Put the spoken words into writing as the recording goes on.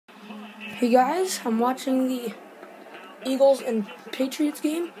Hey guys, I'm watching the Eagles and Patriots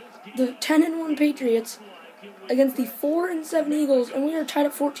game. The 10-1 Patriots against the 4-7 Eagles, and we are tied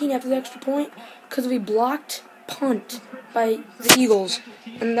at 14 after the extra point because of a blocked punt by the Eagles.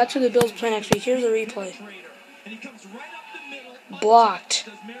 And that's who the Bills playing actually. Here's a replay. Blocked.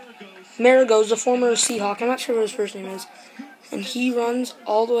 Marigo's the former Seahawk. I'm not sure what his first name is. And he runs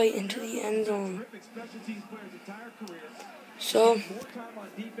all the way into the end zone. So,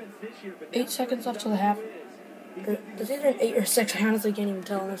 8 seconds left till the half. It's either an 8 or 6. I honestly can't even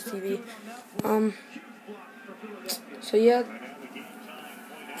tell on this TV. So yeah,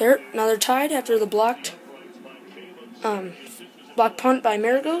 they're tied after the blocked punt by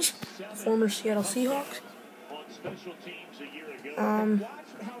Marigo's, former Seattle Seahawks.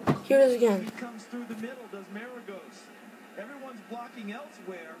 Here it is again.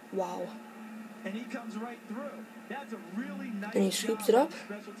 Wow. And he comes right through. That's a really nice. And he scoops it up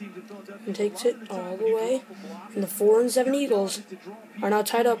and takes it all the way. And the 4-7 Eagles are now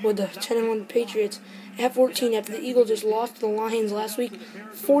tied up with the 10-1 Patriots at 14 after the Eagles just lost to the Lions last week,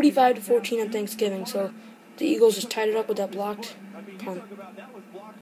 45-14 on Thanksgiving. So the Eagles just tied it up with that blocked punt.